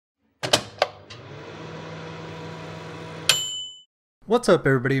What's up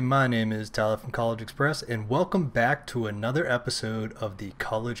everybody, my name is Tyler from CollegeXpress and welcome back to another episode of the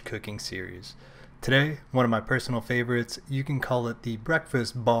College Cooking Series. Today, one of my personal favorites, you can call it the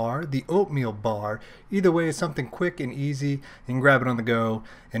breakfast bar, the oatmeal bar, either way it's something quick and easy, you can grab it on the go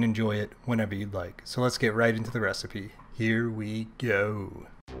and enjoy it whenever you'd like. So let's get right into the recipe. Here we go.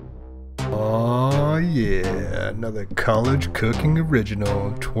 Oh yeah, another College Cooking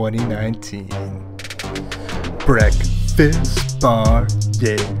Original 2019. Breakfast bar,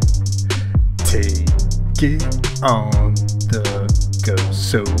 yeah. Take it on the go,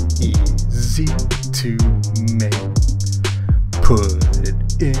 so easy to make. Put it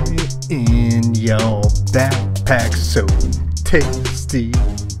in your backpack, so tasty,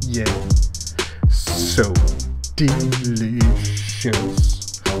 yeah. So delicious.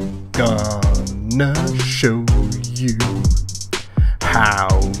 Gonna show you how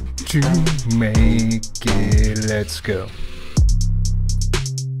to make it. Let's go.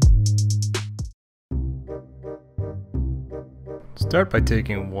 Start by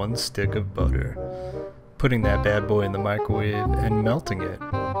taking one stick of butter, putting that bad boy in the microwave and melting it.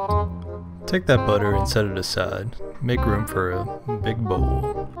 Take that butter and set it aside. Make room for a big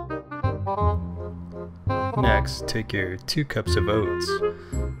bowl. Next, take your 2 cups of oats,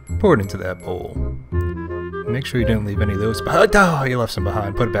 pour it into that bowl. Make sure you didn't leave any of those behind. Oh, you left some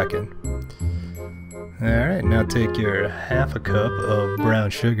behind. Put it back in. Alright, now take your half a cup of brown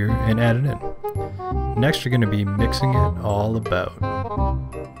sugar and add it in. Next, you're going to be mixing it all about.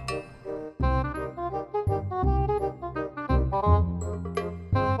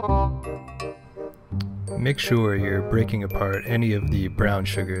 Make sure you're breaking apart any of the brown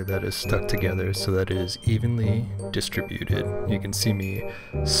sugar that is stuck together so that it is evenly distributed. You can see me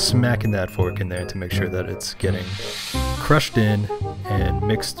smacking that fork in there to make sure that it's getting crushed in and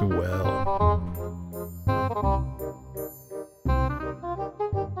mixed well.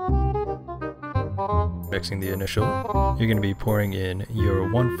 Mixing the initial, you're going to be pouring in your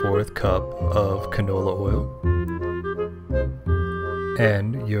 1/4 cup of canola oil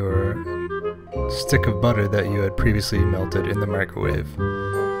and your stick of butter that you had previously melted in the microwave.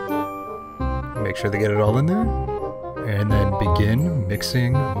 Make sure to get it all in there and then begin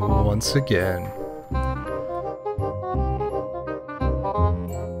mixing once again.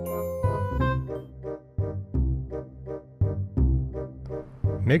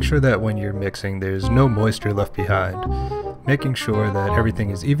 Make sure that when you're mixing there's no moisture left behind, making sure that everything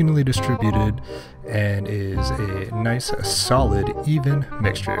is evenly distributed and is a nice, solid, even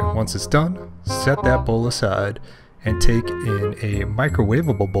mixture. Once it's done, set that bowl aside and take in a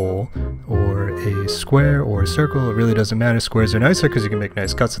microwavable bowl or a square or a circle. It really doesn't matter. Squares are nicer because you can make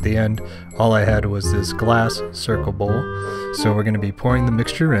nice cuts at the end. All I had was this glass circle bowl. So we're going to be pouring the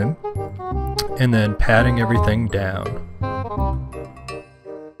mixture in and then patting everything down.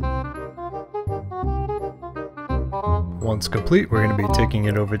 Once complete, we're going to be taking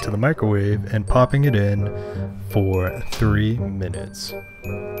it over to the microwave and popping it in for 3 minutes.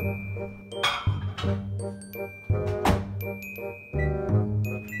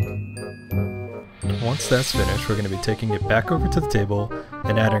 Once that's finished, we're going to be taking it back over to the table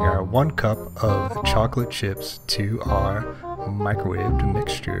and adding our 1 cup of chocolate chips to our microwaved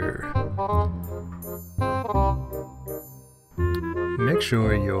mixture. Make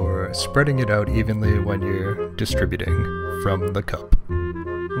sure you're spreading it out evenly when you're distributing from the cup.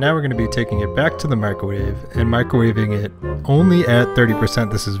 Now we're going to be taking it back to the microwave and microwaving it only at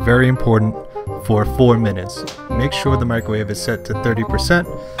 30%. This is very important, for 4 minutes. Make sure the microwave is set to 30%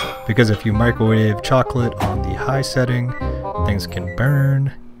 because if you microwave chocolate on the high setting, things can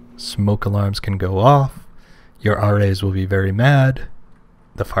burn, smoke alarms can go off, your RAs will be very mad,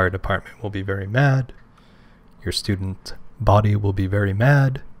 the fire department will be very mad, your student body will be very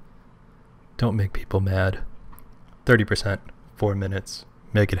mad. Don't make people mad. 30%, 4 minutes.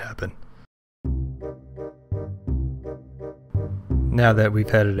 Make it happen. Now that we've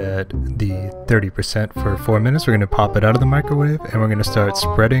had it at the 30% for 4 minutes, we're going to pop it out of the microwave and we're going to start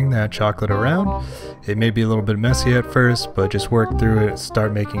spreading that chocolate around. It may be a little bit messy at first, but just work through it.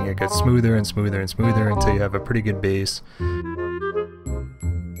 Start making it get smoother and smoother and smoother until you have a pretty good base.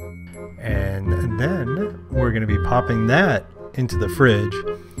 And then we're going to be popping that into the fridge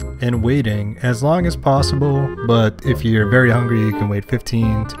and waiting as long as possible, but if you're very hungry you can wait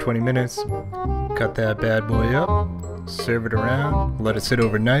 15 to 20 minutes. Cut that bad boy up, serve it around, let it sit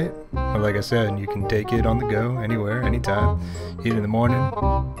overnight, or like I said, you can take it on the go anywhere, anytime. Eat it in the morning,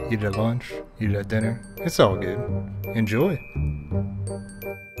 eat it at lunch, eat it at dinner, it's all good. Enjoy.